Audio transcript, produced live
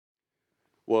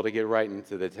Well, to get right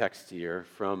into the text here,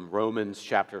 from Romans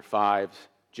chapter 5,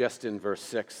 just in verse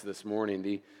 6 this morning,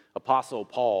 the Apostle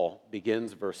Paul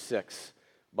begins verse 6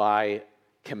 by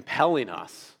compelling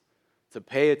us to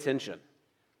pay attention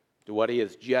to what he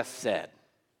has just said.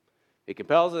 He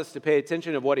compels us to pay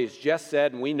attention to what he's just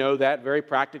said, and we know that very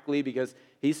practically because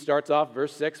he starts off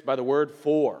verse 6 by the word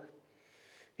for.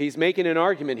 He's making an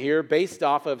argument here based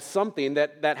off of something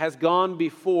that has gone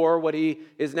before what he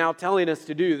is now telling us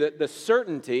to do. The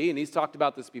certainty, and he's talked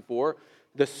about this before,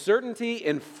 the certainty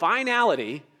and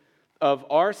finality of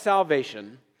our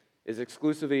salvation is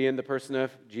exclusively in the person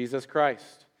of Jesus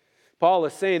Christ. Paul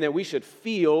is saying that we should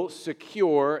feel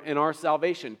secure in our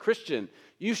salvation. Christian,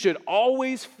 you should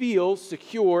always feel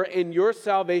secure in your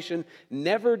salvation,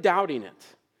 never doubting it.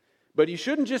 But you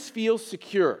shouldn't just feel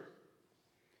secure,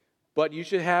 but you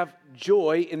should have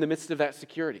joy in the midst of that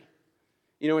security.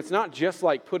 You know, it's not just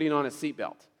like putting on a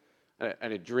seatbelt. I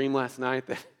had a dream last night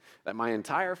that my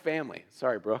entire family,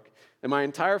 sorry, Brooke, that my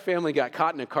entire family got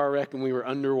caught in a car wreck and we were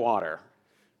underwater,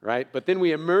 right? But then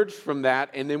we emerged from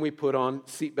that and then we put on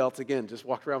seatbelts again, just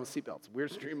walked around with seatbelts.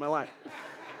 Weirdest dream of my life.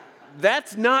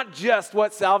 That's not just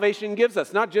what salvation gives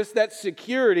us, not just that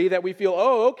security that we feel,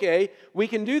 oh, okay, we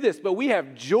can do this, but we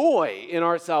have joy in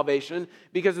our salvation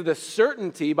because of the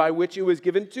certainty by which it was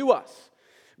given to us.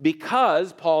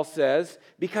 Because, Paul says,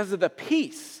 because of the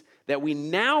peace that we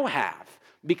now have,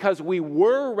 because we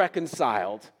were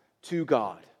reconciled to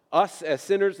God. Us as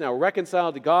sinners now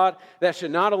reconciled to God, that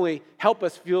should not only help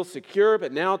us feel secure,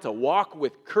 but now to walk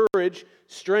with courage,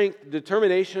 strength,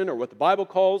 determination, or what the Bible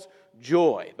calls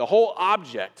joy. The whole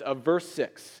object of verse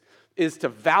 6 is to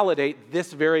validate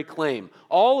this very claim.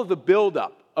 All of the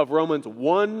buildup of Romans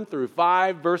 1 through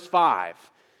 5, verse 5,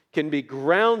 can be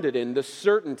grounded in the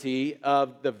certainty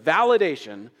of the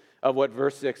validation of what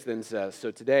verse 6 then says. So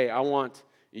today I want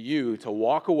you to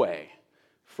walk away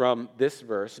from this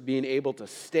verse being able to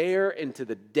stare into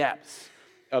the depths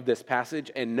of this passage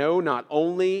and know not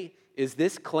only is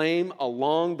this claim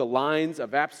along the lines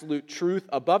of absolute truth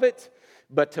above it,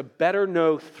 but to better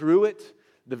know through it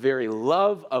the very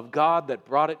love of God that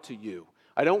brought it to you.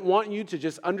 I don't want you to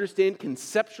just understand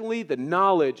conceptually the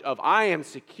knowledge of I am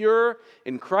secure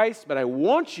in Christ, but I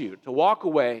want you to walk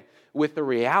away with the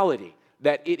reality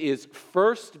that it is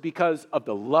first because of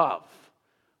the love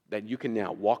that you can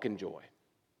now walk in joy.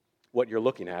 What you're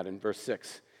looking at in verse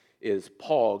 6 is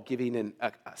Paul giving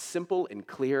a simple and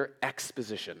clear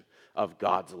exposition of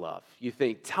God's love. You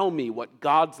think, tell me what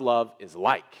God's love is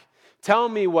like. Tell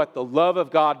me what the love of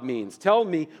God means. Tell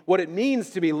me what it means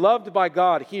to be loved by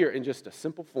God here in just a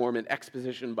simple form, an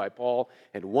exposition by Paul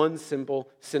in one simple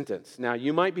sentence. Now,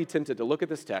 you might be tempted to look at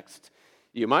this text.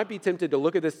 You might be tempted to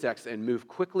look at this text and move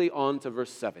quickly on to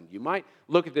verse 7. You might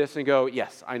look at this and go,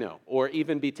 yes, I know. Or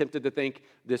even be tempted to think,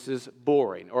 this is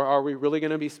boring. Or are we really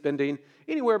going to be spending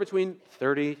anywhere between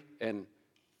 30 and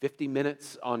 50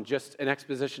 minutes on just an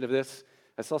exposition of this?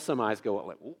 I saw some eyes go,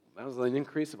 like, ooh, that was an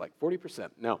increase of like 40%.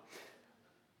 No.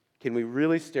 Can we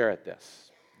really stare at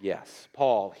this? Yes.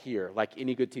 Paul here, like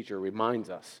any good teacher, reminds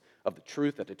us of the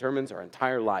truth that determines our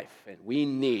entire life. And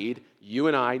you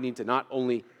and I need to not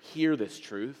only hear this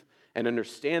truth and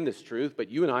understand this truth, but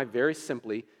you and I very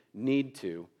simply need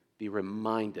to be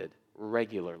reminded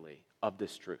regularly of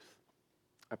this truth.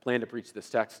 I planned to preach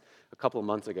this text a couple of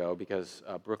months ago because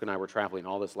Brooke and I were traveling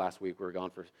all this last week. We were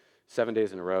gone for 7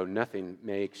 days in a row. Nothing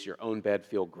makes your own bed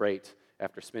feel great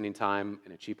after spending time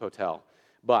in a cheap hotel.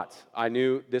 But I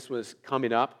knew this was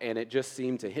coming up, and it just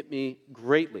seemed to hit me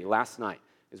greatly last night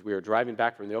as we were driving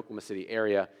back from the Oklahoma City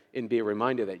area and be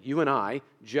reminded that you and I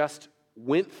just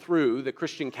went through the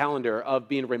Christian calendar of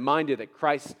being reminded that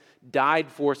Christ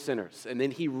died for sinners, and then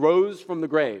he rose from the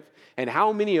grave. And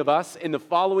how many of us in the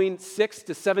following 6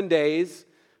 to 7 days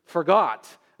forgot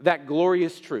that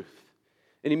glorious truth?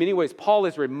 And in many ways, Paul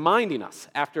is reminding us,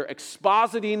 after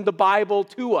expositing the Bible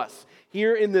to us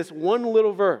here in this one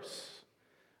little verse,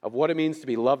 of what it means to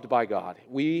be loved by God.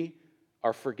 We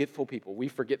are forgetful people. We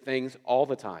forget things all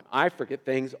the time. I forget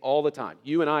things all the time.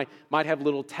 You and I might have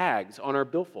little tags on our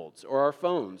billfolds or our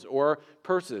phones or our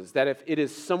purses that if it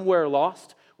is somewhere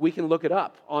lost, we can look it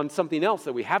up on something else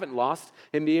that we haven't lost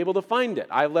and be able to find it.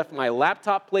 I've left my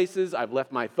laptop places. I've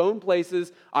left my phone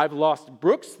places. I've lost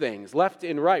Brooks things left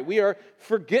and right. We are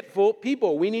forgetful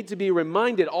people. We need to be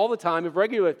reminded all the time of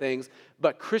regular things.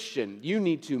 But Christian, you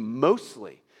need to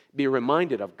mostly be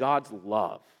reminded of God's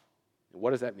love. And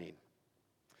what does that mean?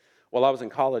 While I was in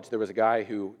college, there was a guy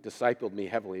who discipled me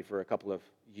heavily for a couple of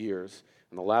years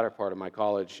in the latter part of my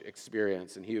college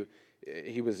experience, and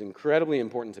he was incredibly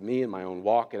important to me in my own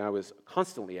walk, and I was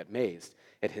constantly amazed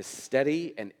at his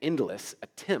steady and endless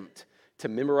attempt to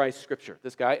memorize Scripture.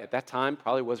 This guy at that time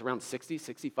probably was around 60,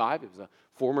 65. He was a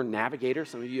former navigator.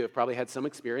 Some of you have probably had some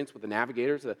experience with the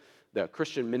navigators, the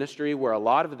Christian ministry, where a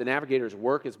lot of the navigator's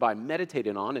work is by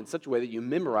meditating on in such a way that you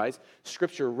memorize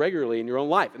Scripture regularly in your own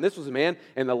life. And this was a man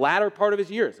in the latter part of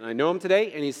his years. And I know him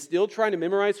today, and he's still trying to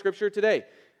memorize Scripture today.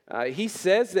 He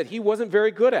says that he wasn't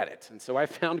very good at it. And so I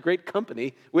found great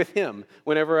company with him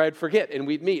whenever I'd forget. And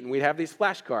we'd meet, and we'd have these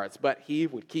flashcards. But he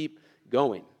would keep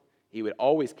going. He would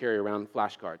always carry around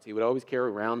flashcards. He would always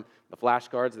carry around the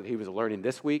flashcards that he was learning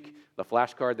this week, the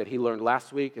flashcard that he learned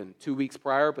last week and 2 weeks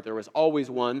prior, but there was always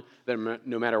one that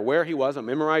no matter where he was on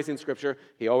memorizing Scripture,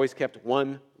 he always kept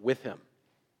one with him.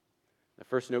 The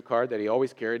first note card that he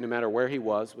always carried, no matter where he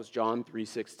was John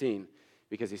 3:16,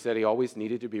 because he said he always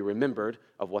needed to be remembered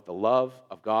of what the love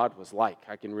of God was like.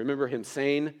 I can remember him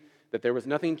saying that there was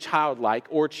nothing childlike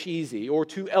or cheesy or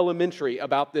too elementary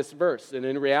about this verse. And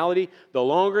in reality, the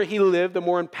longer he lived, the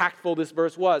more impactful this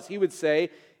verse was. He would say,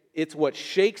 it's what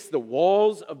shakes the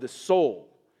walls of the soul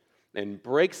and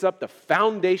breaks up the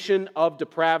foundation of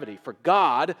depravity. For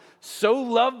God so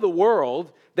loved the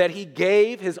world that he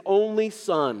gave his only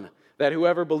Son, that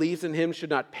whoever believes in him should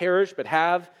not perish but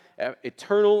have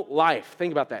eternal life.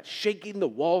 Think about that, shaking the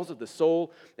walls of the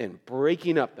soul and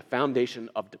breaking up the foundation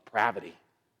of depravity.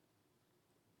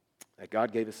 That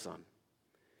God gave his Son.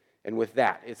 And with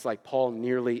that, it's like Paul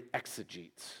nearly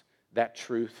exegetes that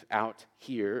truth out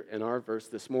here in our verse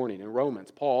this morning in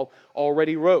Romans. Paul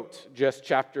already wrote just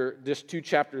 2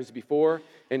 chapters before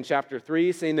in chapter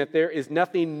 3, saying that there is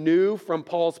nothing new from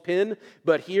Paul's pen,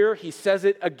 but here he says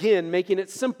it again, making it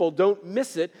simple. Don't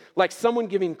miss it, like someone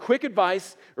giving quick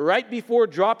advice right before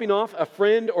dropping off a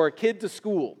friend or a kid to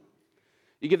school.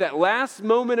 You give that last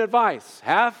moment advice.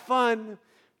 Have fun.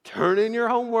 Turn in your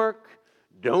homework.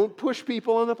 Don't push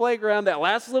people on the playground. That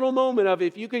last little moment of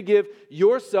if you could give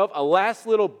yourself a last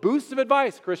little boost of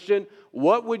advice, Christian,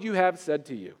 what would you have said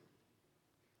to you?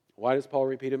 Why does Paul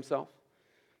repeat himself?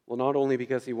 Well, not only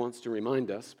because he wants to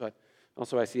remind us, but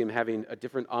also I see him having a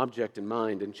different object in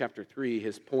mind. In chapter 3,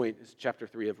 his point is chapter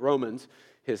 3 of Romans.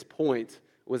 His point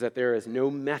was that there is no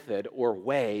method or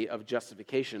way of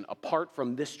justification apart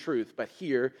from this truth. But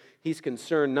here, he's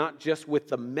concerned not just with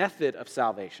the method of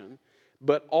salvation,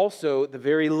 but also the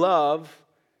very love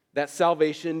that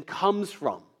salvation comes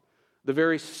from, the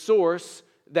very source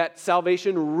that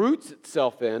salvation roots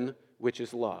itself in, which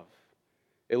is love.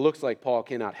 It looks like Paul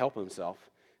cannot help himself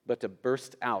but to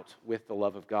burst out with the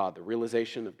love of God, the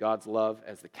realization of God's love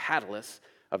as the catalyst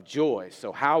of joy.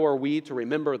 So how are we to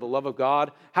remember the love of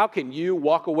God? How can you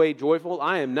walk away joyful?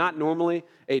 I am not normally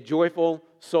a joyful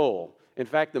soul. In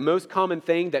fact, the most common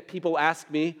thing that people ask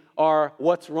me are,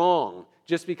 what's wrong?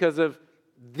 Just because of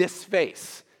this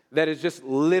face that is just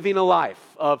living a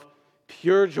life of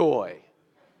pure joy,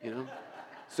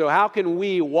 So how can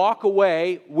we walk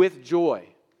away with joy?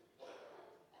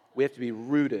 We have to be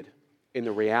rooted in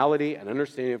the reality and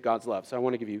understanding of God's love. So I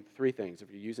want to give you 3 things. If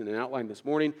you're using an outline this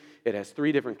morning, it has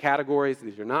 3 different categories.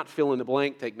 These are not fill in the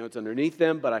blank. Take notes underneath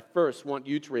them. But I first want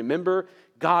you to remember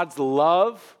God's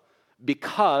love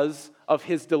because of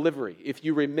his delivery. If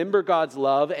you remember God's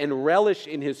love and relish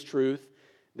in his truth,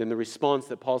 then the response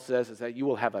that Paul says is that you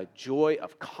will have a joy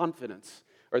of confidence,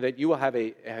 or that you will have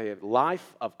a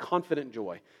life of confident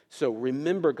joy. So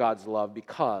remember God's love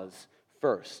because,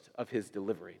 first, of his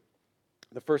delivery.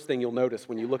 The first thing you'll notice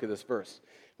when you look at this verse,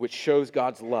 which shows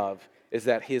God's love, is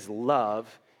that his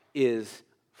love is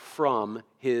from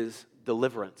his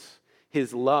deliverance.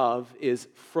 His love is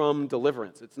from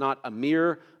deliverance. It's not a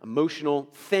mere emotional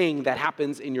thing that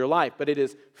happens in your life, but it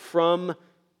is from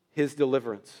his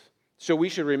deliverance. So we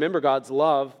should remember God's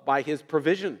love by his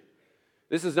provision.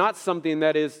 This is not something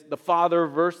that is the Father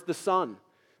versus the Son.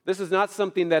 This is not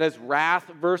something that is wrath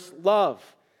versus love,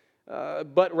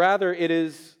 but rather it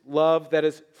is love that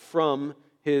is from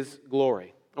his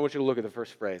glory. I want you to look at the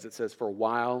first phrase. It says, for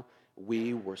while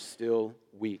we were still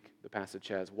weak, the passage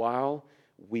has, while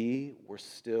we were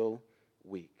still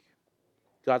weak.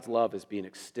 God's love is being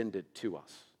extended to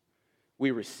us.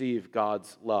 We receive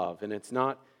God's love, and it's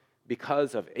not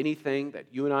because of anything that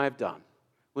you and I have done.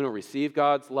 We don't receive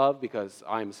God's love because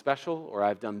I'm special, or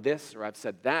I've done this, or I've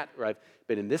said that, or I've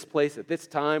been in this place at this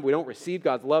time. We don't receive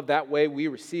God's love that way. We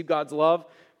receive God's love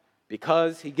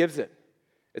because he gives it.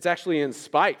 It's actually in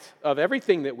spite of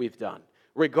everything that we've done,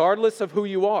 regardless of who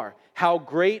you are, how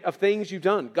great of things you've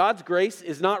done. God's grace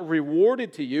is not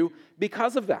rewarded to you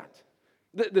because of that.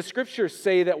 The scriptures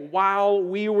say that while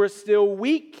we were still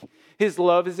weak, his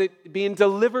love is being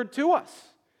delivered to us.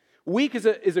 Weak is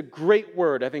a great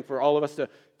word, I think, for all of us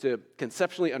to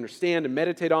conceptually understand and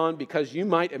meditate on, because you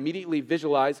might immediately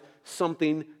visualize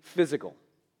something physical.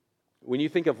 When you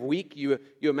think of weak, you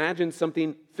imagine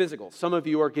something physical. Some of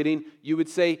you are getting, you would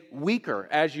say, weaker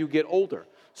as you get older.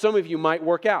 Some of you might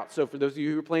work out. So for those of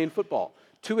you who are playing football,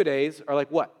 2-a-days are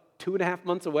like what? 2.5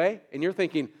 months away? And you're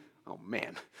thinking, oh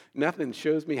man, nothing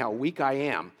shows me how weak I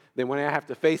am than when I have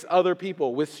to face other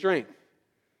people with strength.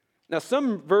 Now,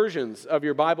 some versions of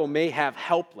your Bible may have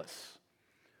helpless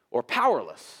or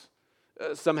powerless.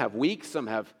 Some have weak, some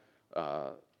have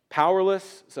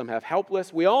powerless, some have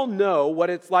helpless. We all know what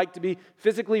it's like to be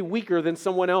physically weaker than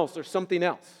someone else or something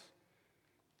else.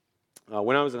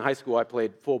 When I was in high school, I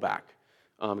played fullback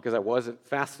because I wasn't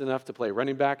fast enough to play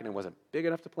running back and I wasn't big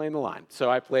enough to play in the line. So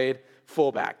I played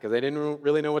fullback because they didn't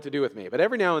really know what to do with me. But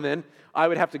every now and then, I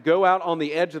would have to go out on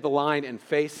the edge of the line and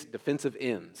face defensive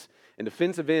ends. And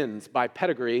defensive ends, by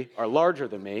pedigree, are larger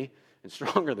than me and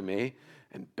stronger than me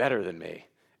and better than me.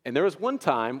 And there was one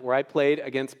time where I played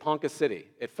against Ponca City.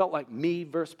 It felt like me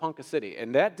versus Ponca City.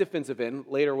 And that defensive end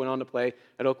later went on to play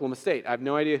at Oklahoma State. I have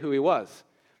no idea who he was,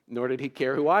 nor did he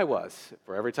care who I was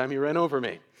for every time he ran over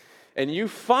me. And you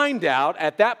find out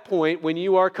at that point when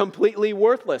you are completely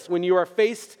worthless, when you are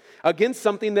faced against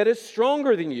something that is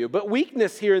stronger than you. But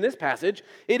weakness here in this passage,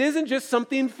 it isn't just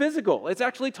something physical. It's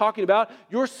actually talking about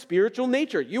your spiritual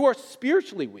nature. You are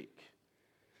spiritually weak.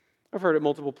 I've heard it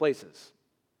multiple places.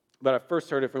 But I first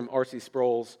heard it from R.C.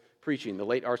 Sproul's preaching. The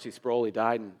late R.C. Sproul, he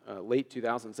died in late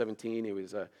 2017. He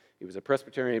was a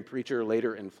Presbyterian preacher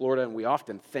later in Florida, and we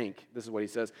often think, this is what he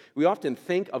says, we often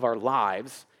think of our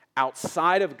lives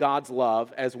outside of God's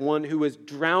love as one who is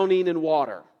drowning in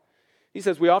water. He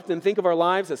says we often think of our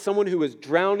lives as someone who is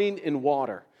drowning in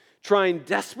water, trying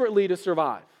desperately to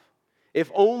survive. If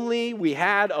only we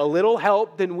had a little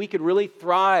help, then we could really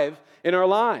thrive in our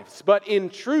lives. But in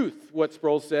truth, what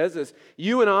Sproul says is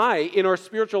you and I in our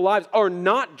spiritual lives are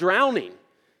not drowning.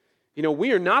 You know,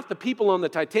 we are not the people on the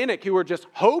Titanic who are just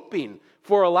hoping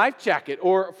for a life jacket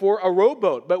or for a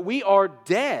rowboat, but we are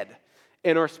dead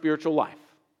in our spiritual life.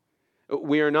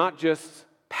 We are not just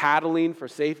paddling for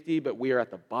safety, but we are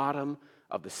at the bottom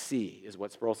of the sea, is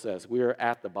what Sproul says. We are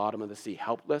at the bottom of the sea,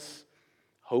 helpless,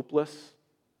 hopeless,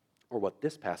 or what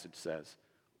this passage says,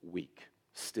 weak,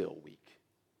 still weak.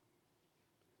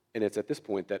 And it's at this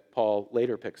point that Paul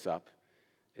later picks up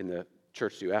in the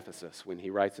church to Ephesus when he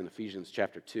writes in Ephesians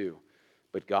chapter 2,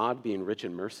 but God being rich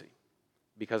in mercy,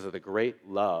 because of the great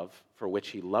love for which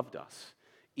he loved us,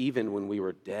 even when we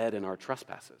were dead in our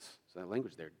trespasses. So that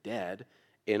language there, dead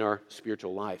in our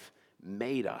spiritual life,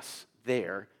 made us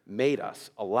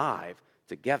alive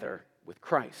together with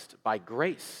Christ. By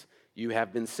grace, you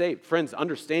have been saved. Friends,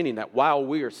 understanding that while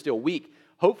we are still weak,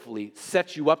 hopefully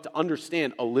sets you up to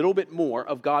understand a little bit more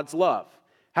of God's love.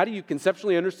 How do you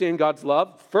conceptually understand God's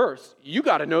love? First, you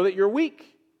got to know that you're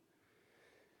weak.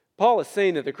 Paul is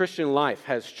saying that the Christian life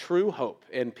has true hope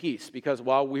and peace because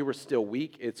while we were still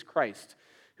weak, it's Christ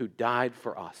who died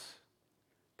for us.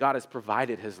 God has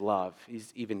provided his love.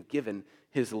 He's even given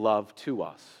his love to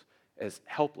us as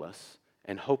helpless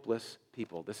and hopeless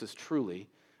people. This is truly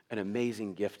an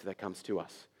amazing gift that comes to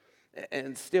us.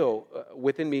 And still,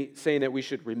 within me saying that we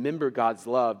should remember God's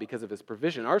love because of his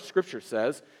provision, our scripture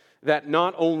says that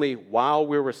not only while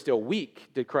we were still weak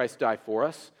did Christ die for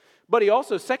us, but he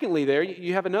also, secondly there,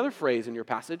 you have another phrase in your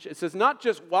passage. It says not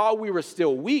just while we were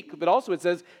still weak, but also it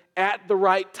says at the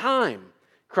right time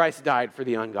Christ died for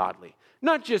the ungodly.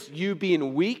 Not just you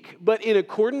being weak, but in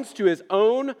accordance to his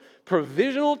own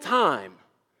provisional time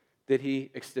did he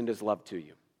extend his love to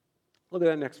you. Look at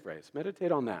that next phrase.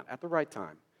 Meditate on that, at the right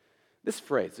time. This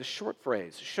phrase, this short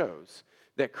phrase, shows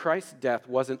that Christ's death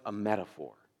wasn't a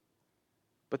metaphor,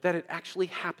 but that it actually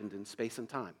happened in space and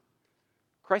time.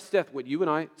 Christ's death, what you and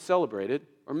I celebrated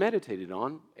or meditated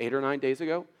on 8 or 9 days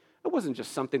ago, it wasn't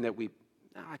just something that we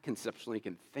conceptually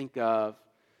can think of,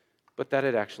 but that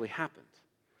it actually happened.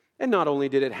 And not only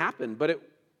did it happen, but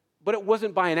it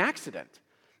wasn't by an accident.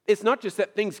 It's not just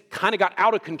that things kind of got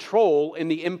out of control in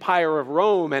the Empire of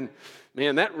Rome and,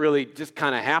 man, that really just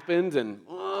kind of happened and,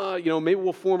 maybe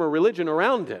we'll form a religion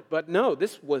around it. But no,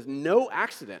 this was no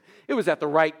accident. It was at the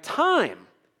right time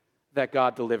that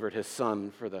God delivered his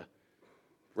son for the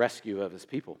rescue of his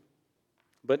people.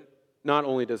 But not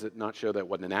only does it not show that it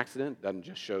wasn't an accident, it doesn't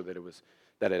just show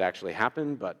that it actually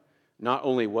happened, but not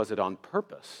only was it on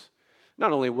purpose,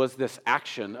 not only was this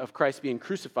action of Christ being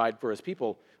crucified for his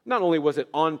people, not only was it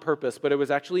on purpose, but it was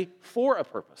actually for a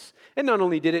purpose. And not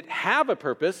only did it have a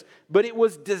purpose, but it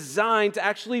was designed to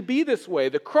actually be this way.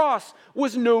 The cross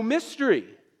was no mystery.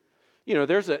 You know,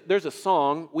 there's a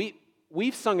song,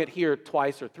 we've sung it here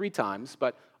twice or 3 times,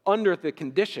 but under the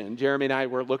condition, Jeremy and I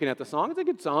were looking at the song. It's a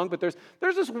good song, but there's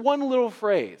this one little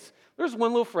phrase. There's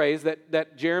one little phrase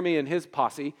that Jeremy and his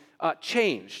posse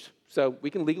changed. So we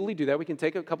can legally do that. We can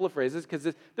take a couple of phrases because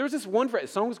there was this one phrase, the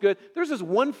song was good. There was this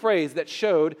one phrase that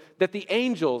showed that the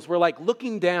angels were like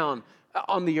looking down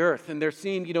on the earth and they're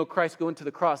seeing, Christ go into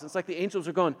the cross. It's like the angels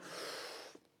are going,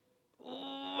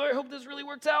 oh, I hope this really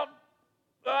works out.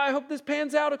 I hope this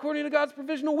pans out according to God's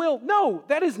provisional will. No,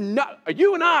 that is not,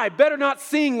 you and I better not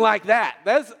sing like that.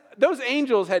 Those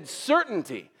angels had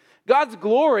certainty. God's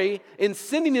glory in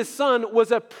sending his son was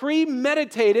a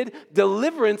premeditated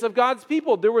deliverance of God's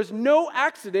people. There was no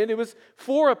accident. It was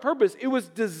for a purpose. It was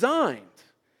designed.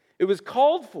 It was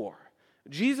called for.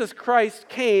 Jesus Christ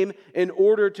came in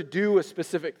order to do a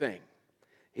specific thing.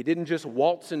 He didn't just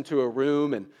waltz into a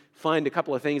room and find a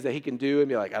couple of things that he can do and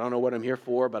be like, I don't know what I'm here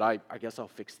for, but I guess I'll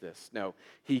fix this. No,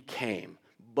 he came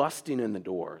busting in the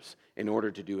doors in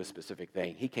order to do a specific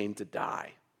thing. He came to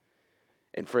die.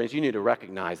 And friends, you need to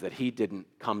recognize that he didn't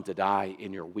come to die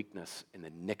in your weakness in the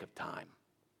nick of time.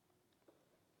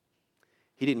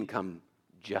 He didn't come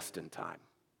just in time.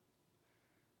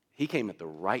 He came at the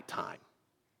right time,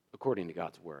 according to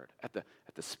God's word. At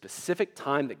the specific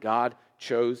time that God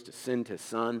chose to send his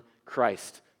son,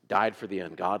 Christ died for the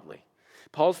ungodly.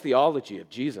 Paul's theology of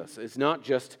Jesus is not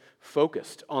just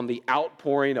focused on the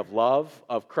outpouring of love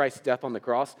of Christ's death on the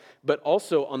cross, but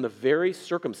also on the very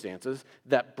circumstances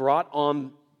that brought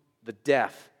on the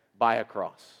death by a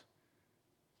cross.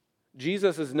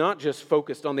 Jesus is not just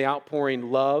focused on the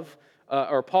outpouring love,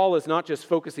 or Paul is not just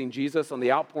focusing Jesus on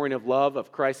the outpouring of love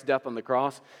of Christ's death on the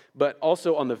cross, but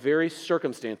also on the very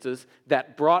circumstances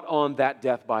that brought on that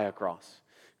death by a cross.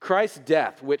 Christ's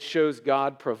death, which shows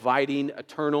God providing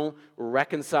eternal,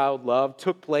 reconciled love,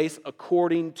 took place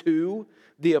according to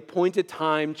the appointed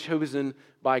time chosen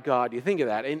by God. You think of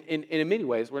that. In many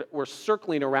ways, we're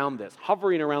circling around this,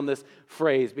 hovering around this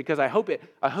phrase, because I hope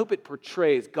it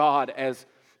portrays God as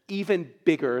even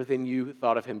bigger than you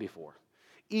thought of him before,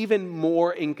 even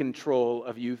more in control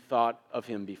of you thought of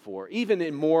him before, even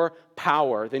in more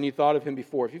power than you thought of him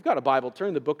before. If you've got a Bible, turn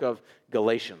to the book of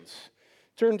Galatians.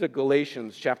 Turn to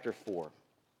Galatians chapter 4.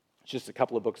 It's just a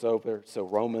couple of books over. So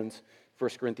Romans, 1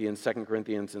 Corinthians, 2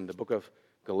 Corinthians, and the book of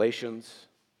Galatians.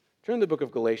 Turn to the book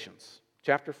of Galatians,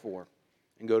 chapter 4,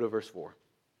 and go to verse 4.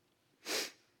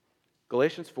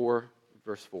 Galatians 4,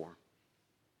 verse 4.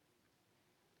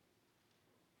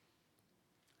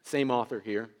 Same author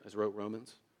here as wrote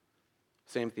Romans.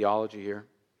 Same theology here.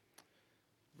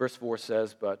 Verse 4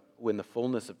 says, "But when the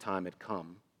fullness of time had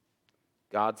come,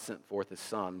 God sent forth his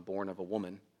Son, born of a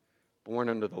woman, born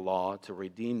under the law, to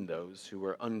redeem those who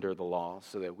were under the law,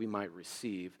 so that we might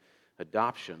receive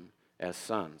adoption as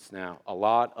sons." Now, a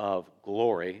lot of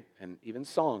glory, and even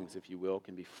songs, if you will,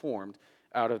 can be formed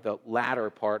out of the latter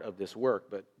part of this work,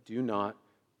 but do not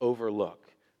overlook.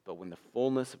 But when the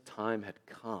fullness of time had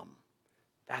come,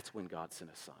 that's when God sent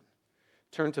his Son.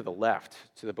 Turn to the left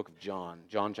to the book of John,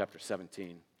 John chapter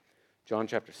 17. John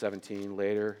chapter 17,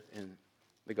 later in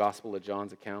the Gospel of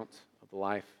John's account of the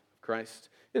life of Christ.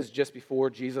 This is just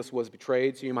before Jesus was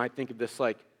betrayed, so you might think of this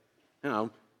like, a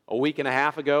week and a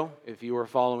half ago, if you were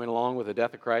following along with the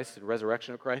death of Christ and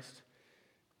resurrection of Christ.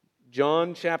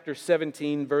 John chapter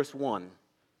 17, verse 1.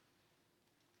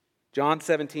 John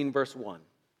 17, verse 1.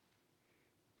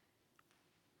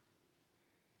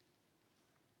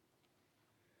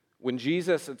 When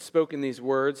Jesus had spoken these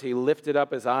words, he lifted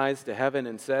up his eyes to heaven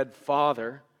and said,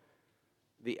 "Father,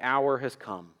 the hour has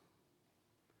come.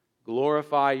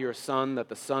 Glorify your Son, that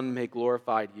the Son may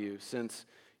glorify you, since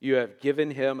you have given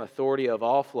him authority of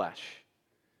all flesh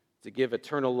to give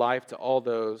eternal life to all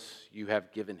those you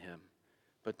have given him."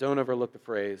 But don't overlook the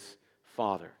phrase,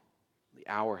 "Father, the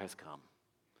hour has come."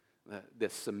 The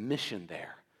submission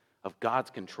there of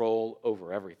God's control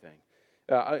over everything.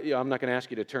 I'm not going to ask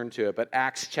you to turn to it, but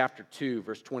Acts chapter 2,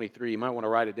 verse 23, you might want to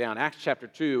write it down. Acts chapter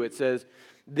 2, it says,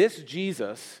 "This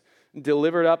Jesus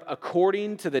delivered up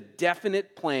according to the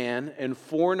definite plan and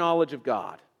foreknowledge of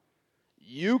God,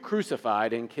 you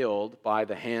crucified and killed by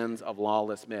the hands of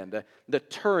lawless men." The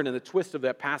turn and the twist of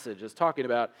that passage is talking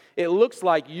about, it looks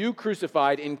like you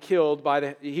crucified and killed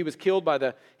he was killed by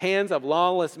the hands of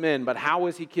lawless men. But how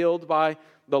was he killed by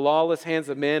the lawless hands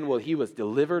of men? Well, he was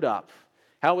delivered up.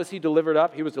 How was he delivered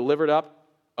up? He was delivered up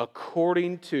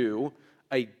according to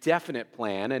a definite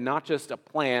plan, and not just a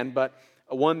plan, but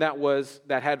one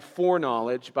that had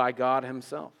foreknowledge by God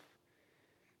himself.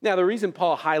 Now, the reason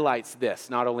Paul highlights this,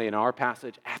 not only in our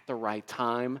passage, at the right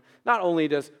time, not only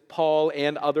does Paul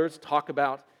and others talk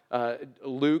about,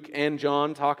 Luke and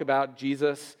John talk about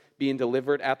Jesus being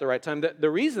delivered at the right time. The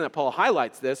reason that Paul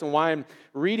highlights this, and why I'm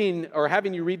reading or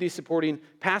having you read these supporting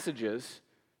passages,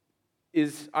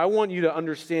 is I want you to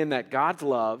understand that God's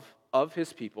love of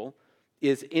his people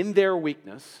is in their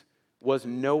weakness was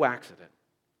no accident.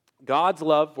 God's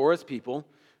love for his people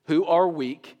who are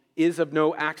weak is of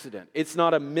no accident. It's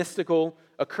not a mystical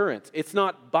occurrence. It's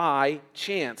not by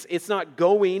chance. It's not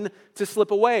going to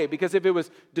slip away, because if it was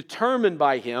determined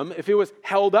by him, if it was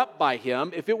held up by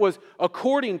him, if it was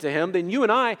according to him, then you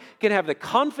and I can have the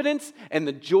confidence and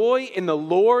the joy in the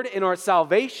Lord in our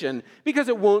salvation, because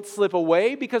it won't slip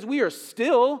away, because we are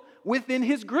still within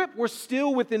his grip. We're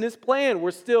still within his plan.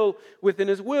 We're still within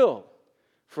his will.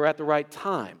 For at the right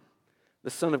time,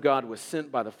 the Son of God was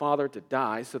sent by the Father to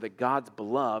die so that God's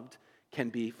beloved can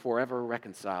be forever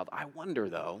reconciled. I wonder,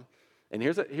 though, and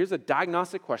here's a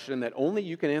diagnostic question that only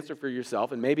you can answer for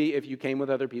yourself, and maybe if you came with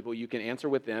other people, you can answer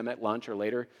with them at lunch or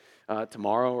later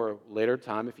tomorrow or later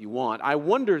time if you want. I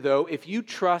wonder, though, if you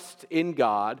trust in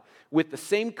God with the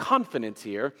same confidence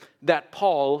here that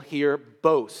Paul here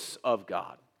boasts of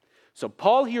God. So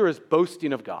Paul here is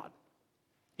boasting of God.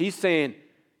 He's saying,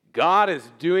 God is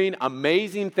doing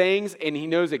amazing things, and he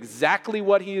knows exactly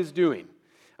what he is doing.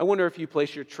 I wonder if you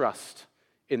place your trust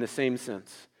in the same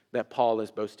sense that Paul is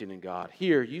boasting in God.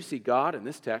 Here, you see God in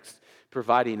this text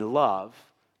providing love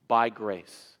by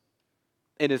grace.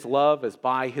 And his love is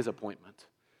by his appointment.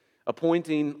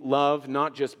 Appointing love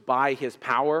not just by his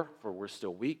power, for we're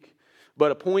still weak,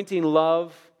 but appointing his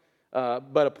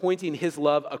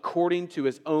love according to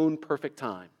his own perfect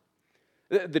time.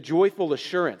 The joyful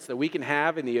assurance that we can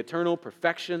have in the eternal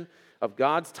perfection of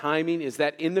God's timing is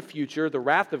that in the future, the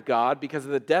wrath of God, because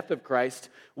of the death of Christ,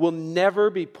 will never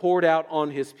be poured out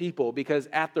on his people, because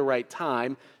at the right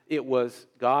time, it was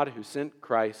God who sent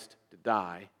Christ to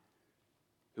die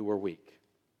who were weak.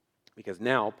 Because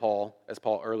now, Paul, as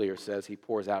Paul earlier says, he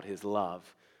pours out his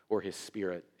love or his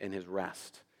spirit and his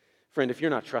rest. Friend, if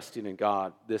you're not trusting in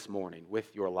God this morning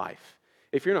with your life,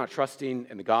 if you're not trusting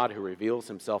in the God who reveals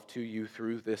himself to you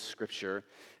through this scripture,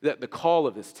 that the call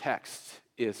of this text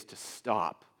is to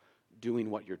stop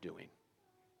doing what you're doing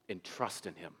and trust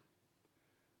in him.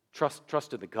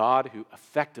 Trust in the God who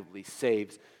effectively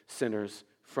saves sinners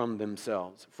from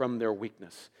themselves, from their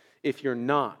weakness. If you're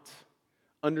not,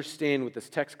 understand what this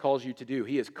text calls you to do.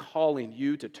 He is calling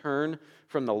you to turn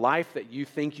from the life that you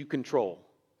think you control.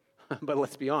 But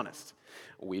let's be honest,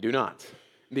 we do not,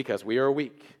 because we are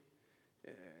weak.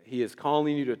 He is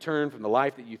calling you to turn from the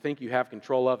life that you think you have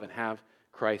control of and have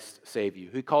Christ save you.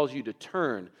 He calls you to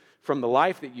turn from the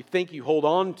life that you think you hold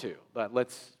on to. But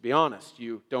let's be honest,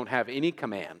 you don't have any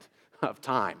command of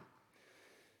time.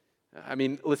 I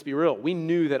mean, let's be real. We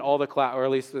knew that all the clouds, or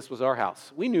at least this was our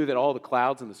house, we knew that all the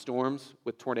clouds and the storms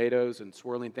with tornadoes and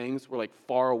swirling things were like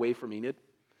far away from Enid.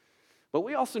 But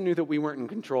we also knew that we weren't in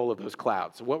control of those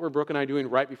clouds. So what were Brooke and I doing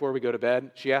right before we go to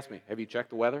bed? She asked me, have you checked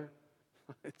the weather?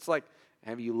 It's like,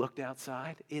 have you looked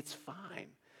outside? It's fine.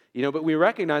 But we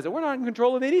recognize that we're not in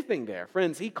control of anything there.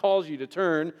 Friends, he calls you to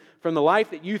turn from the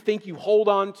life that you think you hold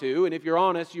on to, and if you're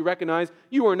honest, you recognize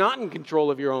you are not in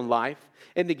control of your own life,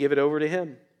 and to give it over to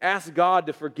him. Ask God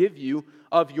to forgive you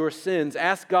of your sins.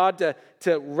 Ask God to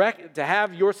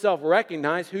have yourself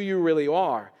recognize who you really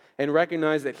are, and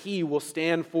recognize that he will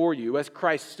stand for you as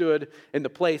Christ stood in the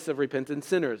place of repentant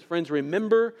sinners. Friends,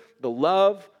 remember the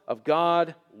love of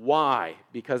God. Why?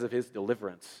 Because of his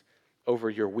deliverance over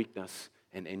your weakness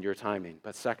and in your timing.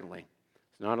 But secondly,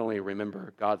 not only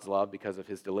remember God's love because of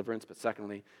his deliverance, but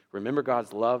secondly, remember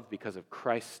God's love because of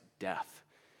Christ's death.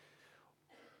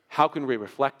 How can we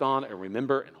reflect on and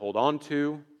remember and hold on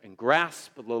to and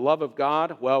grasp the love of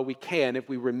God? Well, we can if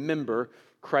we remember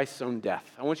Christ's own death.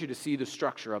 I want you to see the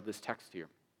structure of this text here.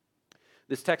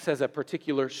 This text has a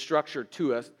particular structure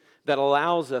to us that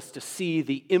allows us to see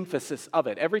the emphasis of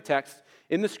it. Every text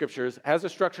in the scriptures has a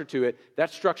structure to it.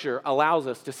 That structure allows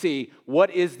us to see,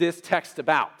 what is this text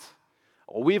about?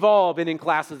 Well, we've all been in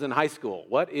classes in high school.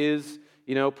 What is,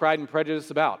 Pride and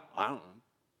Prejudice about? I don't know.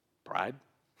 Pride?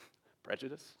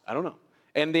 Prejudice? I don't know.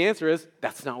 And the answer is,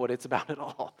 that's not what it's about at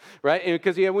all, right?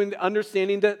 Because you have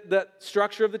understanding the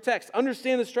structure of the text.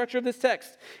 Understand the structure of this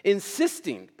text.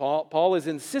 Paul is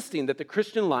insisting that the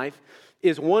Christian life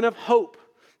is one of hope.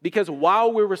 Because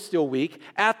while we were still weak,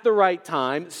 at the right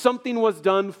time, something was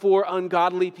done for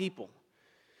ungodly people.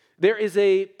 There is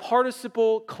a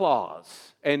participle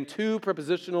clause and two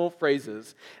prepositional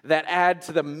phrases that add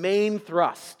to the main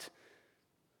thrust.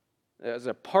 There's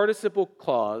a participle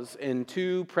clause and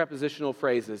two prepositional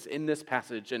phrases in this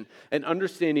passage, and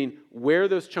understanding where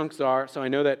those chunks are. So I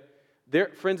know that,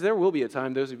 there will be a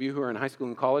time, those of you who are in high school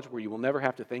and college, where you will never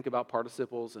have to think about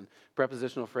participles and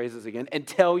prepositional phrases again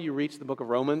until you reach the book of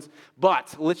Romans.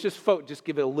 But let's just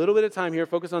give it a little bit of time here.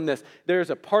 Focus on this. There's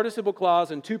a participle clause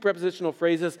and two prepositional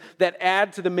phrases that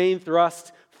add to the main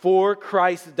thrust, for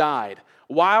Christ died.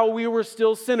 While we were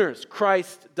still sinners,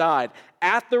 Christ died.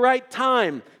 At the right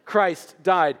time, Christ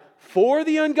died. For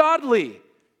the ungodly,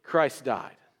 Christ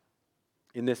died.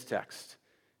 In this text,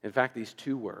 in fact, these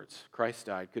two words, Christ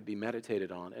died, could be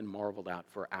meditated on and marveled at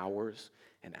for hours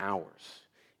and hours.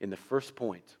 In the first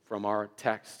point from our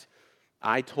text,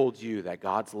 I told you that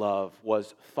God's love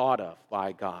was thought of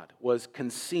by God, was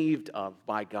conceived of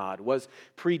by God, was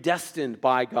predestined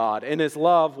by God, and His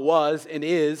love was and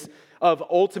is of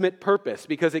ultimate purpose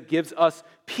because it gives us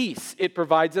peace. It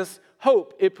provides us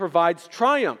hope. It provides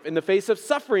triumph in the face of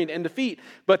suffering and defeat.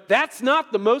 But that's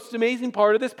not the most amazing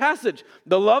part of this passage.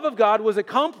 The love of God was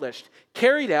accomplished,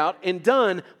 carried out, and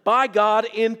done by God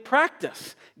in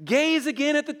practice. Gaze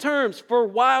again at the terms, for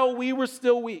while we were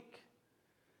still weak.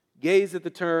 Gaze at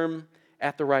the term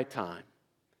at the right time,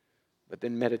 but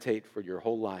then meditate for your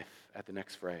whole life at the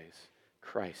next phrase.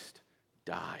 Christ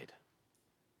died.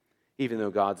 Even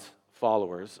though God's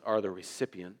followers are the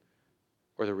recipient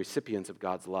or the recipients of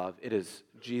God's love, it is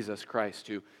Jesus Christ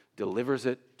who delivers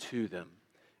it to them.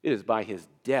 It is by His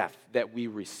death that we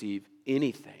receive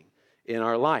anything in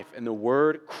our life. And the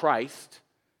word Christ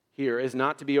here is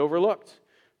not to be overlooked.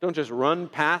 Don't just run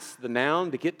past the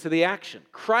noun to get to the action.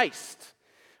 Christ.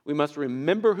 We must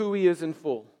remember who He is in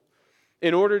full.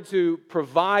 In order to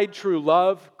provide true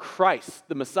love, Christ,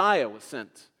 the Messiah, was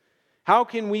sent. How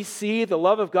can we see the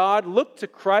love of God? Look to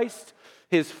Christ,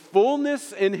 His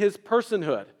fullness and His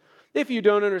personhood. If you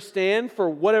don't understand, for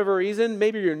whatever reason,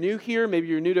 maybe you're new here, maybe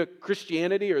you're new to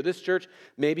Christianity or this church,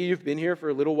 maybe you've been here for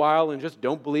a little while and just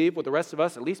don't believe what the rest of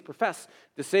us at least profess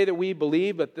to say that we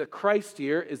believe, but the Christ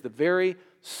here is the very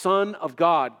Son of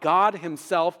God, God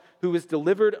Himself, who is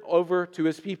delivered over to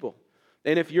His people.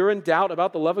 And if you're in doubt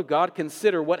about the love of God,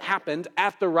 consider what happened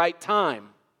at the right time.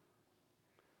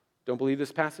 Don't believe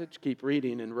this passage? Keep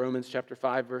reading in Romans chapter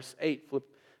 5, verse 8. Flip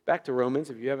back to Romans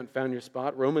if you haven't found your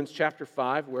spot. Romans chapter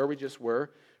 5, where we just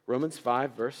were. Romans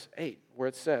 5, verse 8, where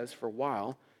it says, for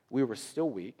while we were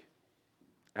still weak,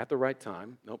 at the right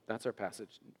time. Nope, that's our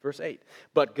passage. Verse 8.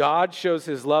 But God shows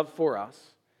His love for us,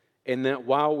 in that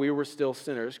while we were still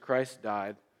sinners, Christ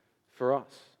died for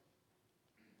us.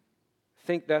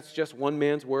 Think that's just one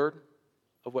man's word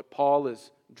of what Paul is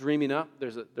dreaming up.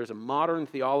 There's a modern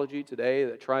theology today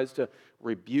that tries to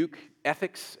rebuke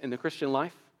ethics in the Christian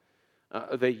life.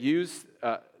 They use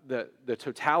the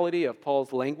totality of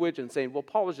Paul's language and saying, well,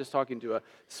 Paul was just talking to a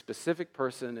specific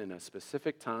person in a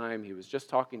specific time. He was just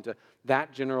talking to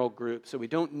that general group. So we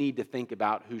don't need to think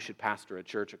about who should pastor a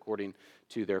church according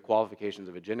to their qualifications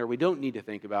of a gender. We don't need to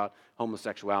think about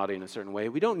homosexuality in a certain way.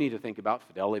 We don't need to think about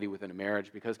fidelity within a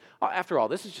marriage because, after all,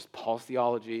 this is just Paul's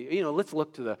theology. Let's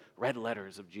look to the red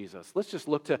letters of Jesus. Let's just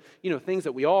look to, things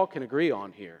that we all can agree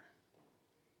on here.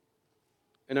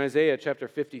 In Isaiah chapter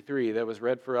 53, that was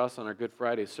read for us on our Good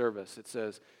Friday service, it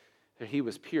says that He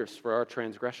was pierced for our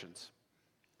transgressions.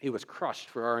 He was crushed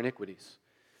for our iniquities.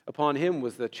 Upon Him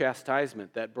was the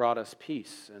chastisement that brought us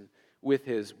peace, and with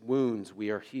His wounds we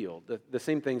are healed. The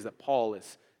same things that Paul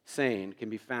is saying can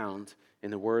be found in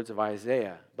the words of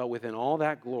Isaiah. But within all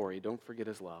that glory, don't forget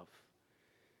His love.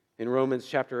 In Romans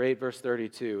chapter 8, verse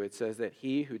 32, it says that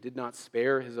He who did not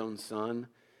spare His own Son,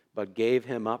 but gave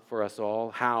Him up for us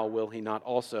all, how will He not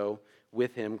also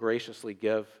with Him graciously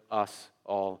give us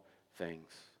all things?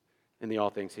 And the all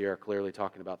things here are clearly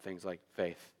talking about things like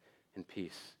faith and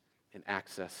peace and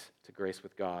access to grace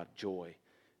with God, joy,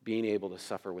 being able to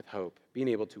suffer with hope, being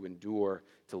able to endure,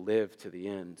 to live to the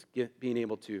end, being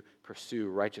able to pursue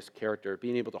righteous character,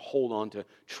 being able to hold on to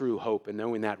true hope, and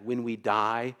knowing that when we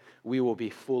die, we will be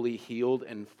fully healed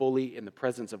and fully in the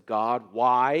presence of God.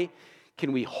 Why?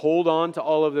 Can we hold on to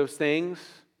all of those things?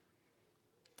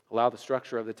 Allow the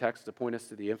structure of the text to point us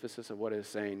to the emphasis of what it is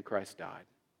saying, Christ died.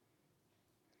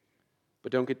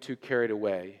 But don't get too carried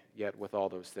away yet with all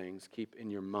those things. Keep in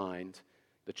your mind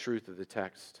the truth of the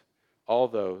text. All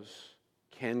those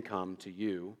can come to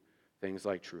you, things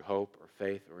like true hope or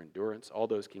faith or endurance. All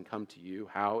those can come to you.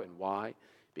 How and why?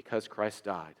 Because Christ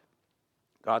died.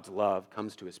 God's love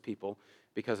comes to His people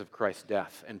because of Christ's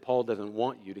death. And Paul doesn't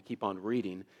want you to keep on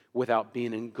reading without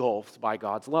being engulfed by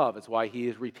God's love. It's why he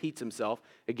repeats himself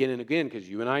again and again, because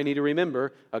you and I need to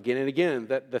remember again and again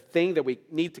that the thing that we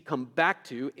need to come back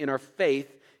to in our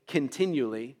faith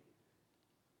continually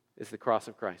is the cross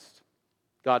of Christ.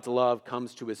 God's love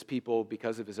comes to His people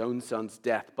because of His own Son's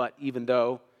death. But even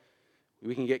though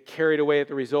we can get carried away at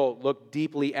the result, look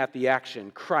deeply at the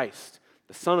action. Christ,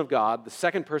 the Son of God, the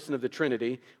second person of the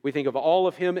Trinity. We think of all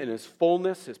of Him in His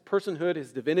fullness, His personhood,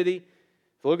 His divinity.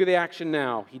 So look at the action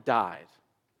now. He died.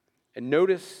 And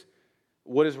notice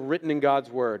what is written in God's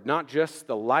Word. Not just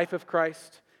the life of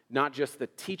Christ, not just the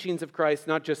teachings of Christ,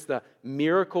 not just the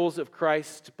miracles of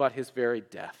Christ, but his very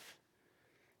death.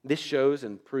 This shows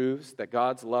and proves that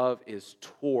God's love is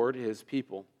toward his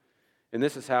people. And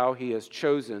this is how he has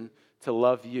chosen to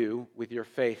love you with your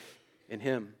faith in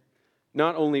him.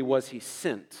 Not only was he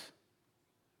sent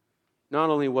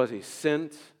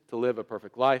to live a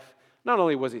perfect life, not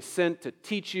only was he sent to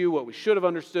teach you what we should have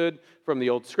understood from the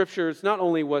old scriptures, not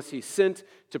only was he sent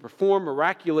to perform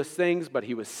miraculous things, but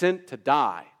he was sent to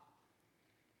die.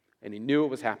 And he knew it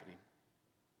was happening.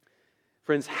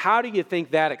 Friends, how do you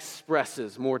think that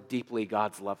expresses more deeply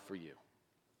God's love for you?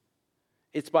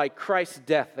 It's by Christ's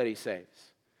death that he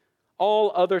saves.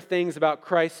 All other things about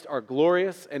Christ are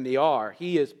glorious, and they are.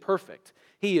 He is perfect.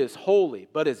 He is holy.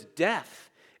 But his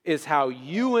death is how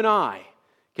you and I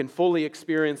can fully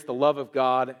experience the love of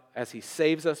God as he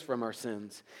saves us from our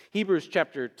sins. Hebrews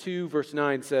chapter 2, verse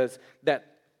 9 says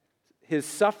that his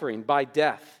suffering by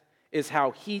death is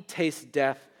how he tastes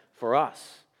death for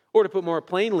us. Or to put more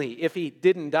plainly, if he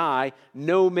didn't die,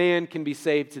 no man can be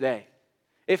saved today.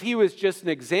 If he was just an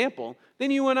example, then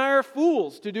you and I are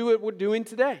fools to do what we're doing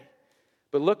today.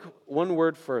 But look one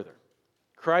word further.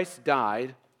 Christ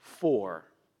died for.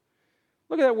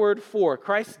 Look at that word for.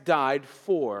 Christ died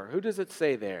for. Who does it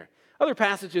say there? Other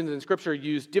passages in Scripture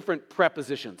use different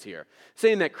prepositions here,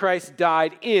 saying that Christ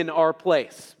died in our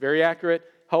place. Very accurate,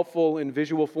 helpful in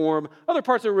visual form. Other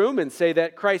parts of Romans say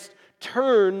that Christ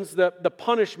turns the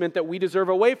punishment that we deserve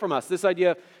away from us. This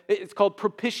idea, it's called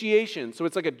propitiation. So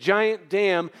it's like a giant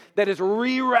dam that is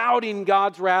rerouting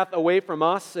God's wrath away from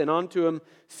us and onto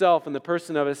himself in the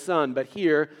person of his Son. But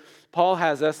here, Paul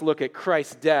has us look at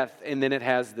Christ's death, and then it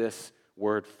has this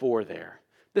word for there.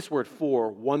 This word for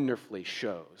wonderfully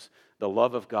shows the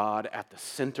love of God at the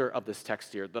center of this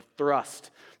text here. The thrust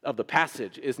of the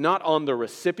passage is not on the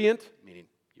recipient, meaning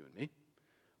you and me,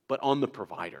 but on the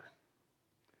provider.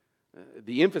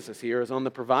 The emphasis here is on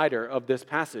the provider of this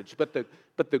passage. But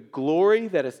the glory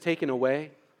that is taken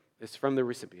away is from the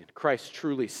recipient. Christ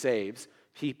truly saves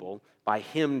people by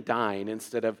him dying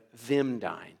instead of them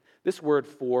dying. This word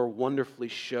for wonderfully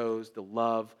shows the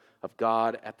love of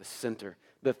God at the center.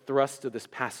 The thrust of this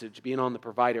passage being on the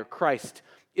provider. Christ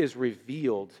is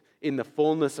revealed in the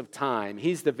fullness of time.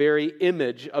 He's the very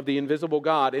image of the invisible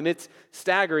God. And it's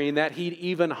staggering that he'd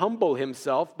even humble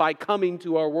himself by coming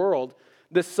to our world.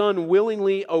 The Son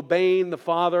willingly obeying the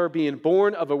Father, being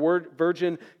born of a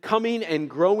virgin, coming and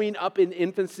growing up in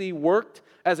infancy, worked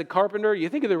as a carpenter. You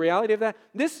think of the reality of that?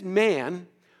 This man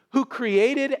who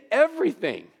created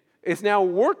everything is now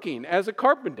working as a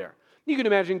carpenter. You can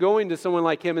imagine going to someone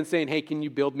like him and saying, hey, can you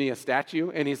build me a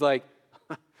statue? And he's like,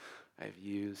 have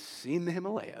you seen the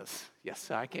Himalayas?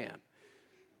 Yes, I can.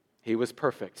 He was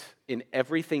perfect in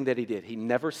everything that he did. He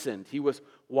never sinned. He was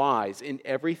wise in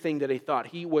everything that he thought.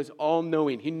 He was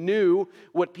all-knowing. He knew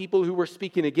what people who were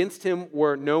speaking against him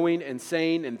were knowing and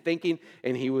saying and thinking,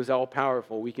 and he was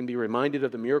all-powerful. We can be reminded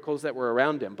of the miracles that were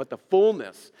around him. But the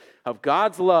fullness of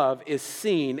God's love is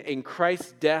seen in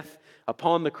Christ's death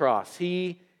upon the cross.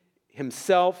 He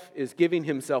himself is giving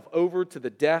himself over to the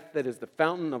death that is the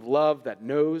fountain of love that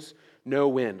knows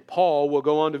no end. Paul will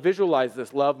go on to visualize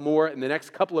this love more in the next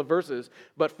couple of verses,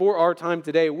 but for our time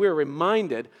today, we're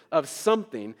reminded of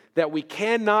something that we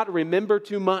cannot remember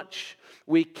too much.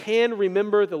 We can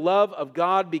remember the love of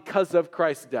God because of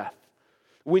Christ's death.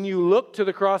 When you look to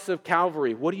the cross of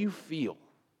Calvary, what do you feel?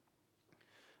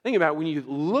 Think about it. When you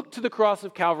look to the cross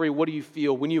of Calvary, what do you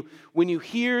feel? When you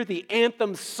hear the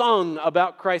anthem sung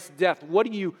about Christ's death, what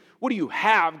do you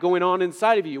have going on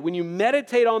inside of you? When you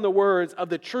meditate on the words of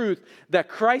the truth that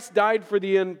Christ died for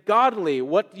the ungodly,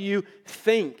 what do you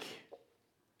think?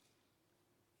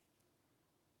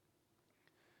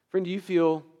 Friend, do you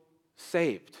feel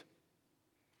saved,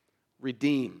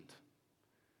 redeemed,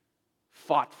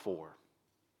 fought for?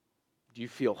 Do you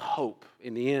feel hope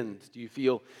in the end? Do you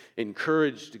feel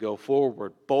encouraged to go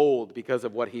forward, bold because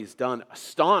of what he's done,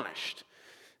 astonished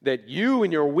that you in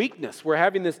your weakness were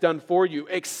having this done for you,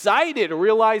 excited,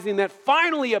 realizing that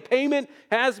finally a payment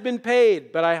has been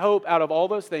paid? But I hope out of all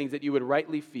those things that you would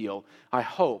rightly feel, I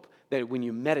hope that when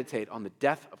you meditate on the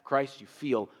death of Christ, you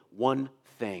feel one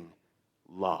thing: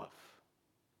 love.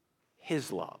 His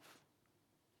love.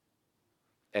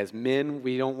 As men,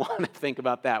 we don't want to think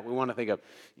about that. We want to think of,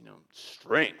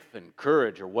 strength and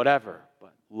courage or whatever,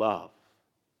 but love.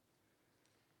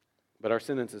 But our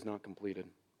sentence is not completed.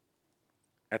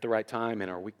 At the right time, in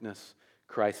our weakness,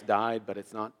 Christ died, but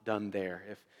it's not done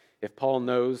there. If Paul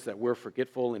knows that we're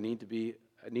forgetful and need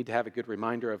to have a good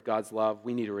reminder of God's love,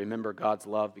 we need to remember God's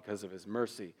love because of his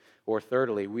mercy. Or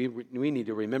thirdly, we need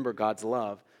to remember God's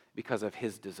love because of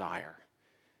his desire.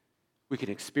 We can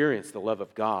experience the love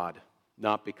of God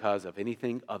not because of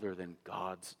anything other than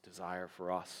God's desire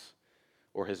for us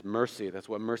or His mercy. That's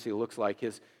what mercy looks like,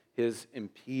 His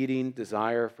impeding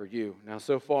desire for you. Now,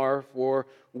 so far, for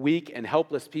weak and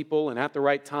helpless people, and at the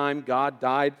right time, God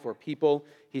died for people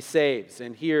He saves.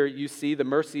 And here you see the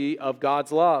mercy of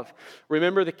God's love.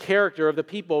 Remember the character of the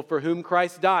people for whom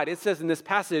Christ died. It says in this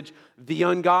passage, the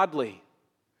ungodly.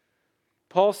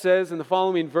 Paul says in the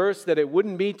following verse that it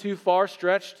wouldn't be too far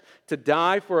stretched to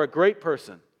die for a great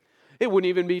person. It wouldn't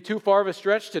even be too far of a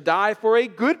stretch to die for a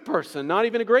good person, not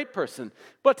even a great person.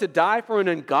 But to die for an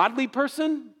ungodly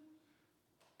person,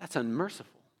 that's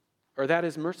unmerciful, or that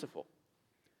is merciful.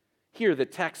 Here the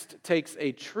text takes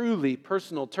a truly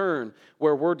personal turn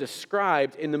where we're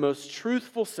described in the most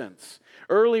truthful sense.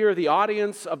 Earlier, the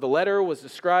audience of the letter was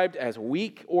described as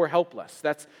weak or helpless.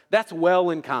 That's well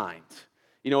and kind.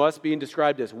 You know, us being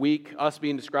described as weak, us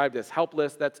being described as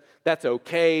helpless, that's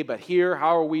okay. But here,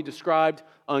 how are we described?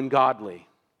 Ungodly,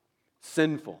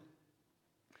 sinful.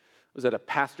 I was at a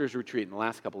pastor's retreat in the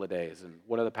last couple of days, and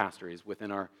one of the pastors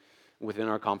within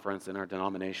our conference, in our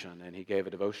denomination, and he gave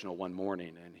a devotional one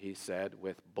morning, and he said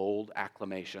with bold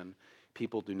acclamation,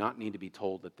 people do not need to be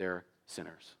told that they're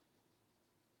sinners.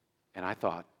 And I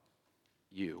thought,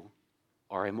 you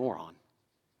are a moron.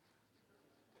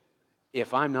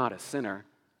 If I'm not a sinner,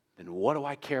 then what do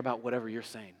I care about whatever you're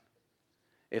saying?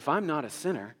 If I'm not a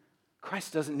sinner,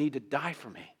 Christ doesn't need to die for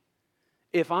me.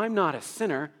 If I'm not a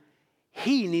sinner,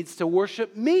 He needs to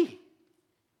worship me.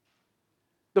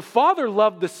 The Father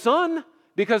loved the Son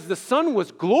because the Son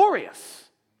was glorious.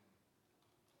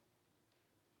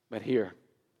 But here,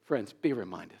 friends, be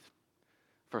reminded,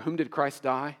 for whom did Christ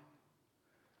die?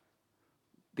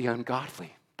 The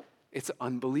ungodly. It's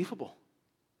unbelievable.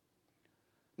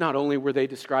 Not only were they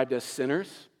described as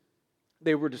sinners,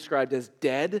 they were described as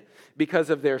dead because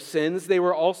of their sins. They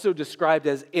were also described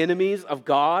as enemies of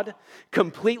God,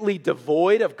 completely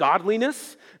devoid of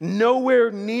godliness,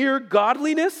 nowhere near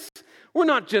godliness. We're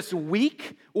not just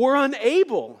weak, we're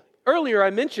unable. Earlier I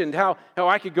mentioned how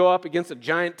I could go up against a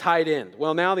giant tight end.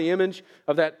 Well, now the image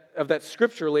of that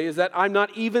scripturally is that I'm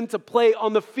not even to play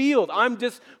on the field. I'm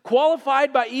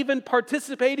disqualified by even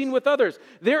participating with others.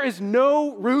 There is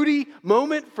no Rudy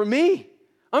moment for me.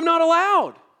 I'm not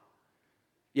allowed.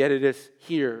 Yet it is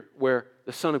here where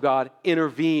the Son of God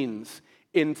intervenes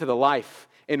into the life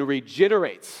and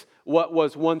regenerates what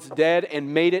was once dead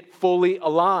and made it fully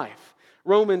alive.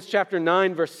 Romans chapter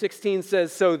 9 verse 16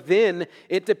 says, so then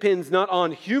it depends not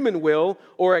on human will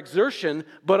or exertion,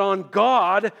 but on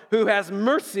God who has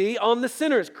mercy on the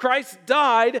sinners. Christ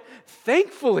died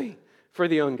thankfully for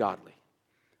the ungodly.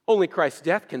 Only Christ's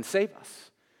death can save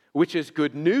us, which is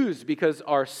good news because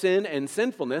our sin and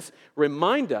sinfulness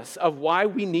remind us of why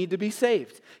we need to be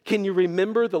saved. Can you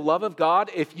remember the love of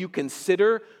God if you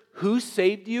consider who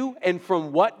saved you and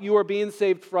from what you are being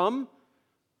saved from?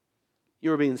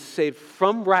 You are being saved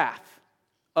from wrath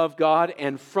of God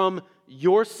and from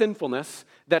your sinfulness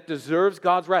that deserves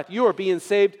God's wrath. You are being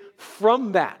saved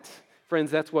from that.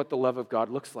 Friends, that's what the love of God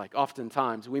looks like.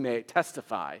 Oftentimes, we may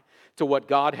testify to what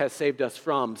God has saved us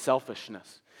from: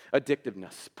 selfishness,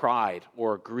 addictiveness, pride,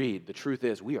 or greed. The truth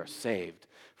is, we are saved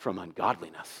from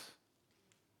ungodliness.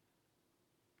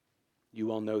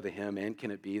 You all know the hymn, and can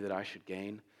it be that I should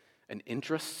gain an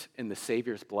interest in the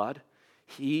Savior's blood?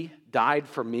 He died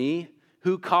for me.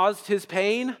 Who caused his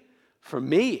pain? For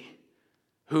me.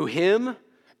 Who him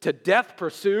to death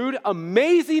pursued?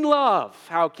 Amazing love.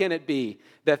 How can it be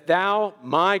that thou,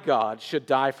 my God, should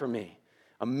die for me?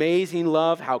 Amazing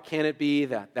love. How can it be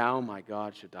that thou, my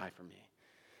God, should die for me?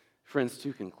 Friends,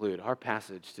 to conclude, our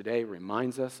passage today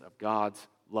reminds us of God's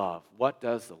love. What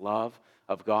does the love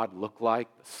of God look like?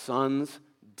 The Son's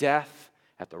death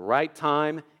at the right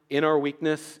time in our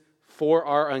weakness for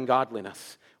our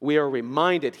ungodliness. We are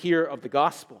reminded here of the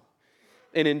gospel.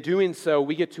 And in doing so,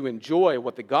 we get to enjoy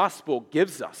what the gospel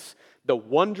gives us. The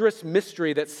wondrous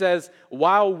mystery that says,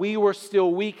 while we were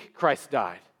still weak, Christ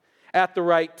died. At the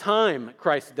right time,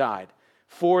 Christ died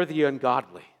for the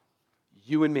ungodly.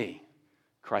 You and me,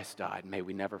 Christ died. May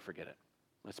we never forget it.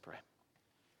 Let's pray.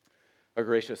 Our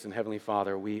gracious and heavenly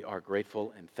Father, we are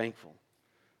grateful and thankful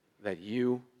that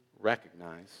you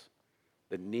recognize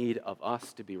the need of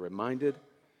us to be reminded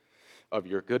of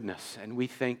your goodness. And we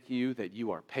thank you that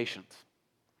you are patient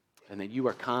and that you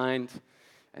are kind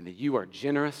and that you are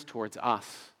generous towards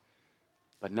us,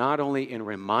 but not only in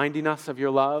reminding us of your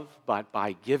love, but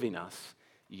by giving us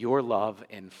your love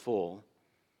in full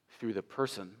through the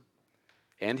person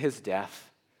and his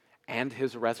death and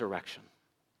his resurrection.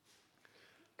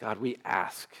 God, we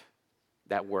ask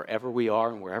that wherever we are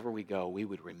and wherever we go, we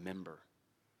would remember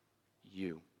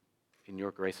you. in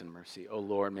your grace and mercy. Oh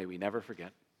Lord, may we never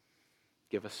forget.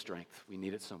 Give us strength. We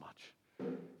need it so much.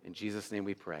 In Jesus' name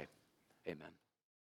we pray. Amen.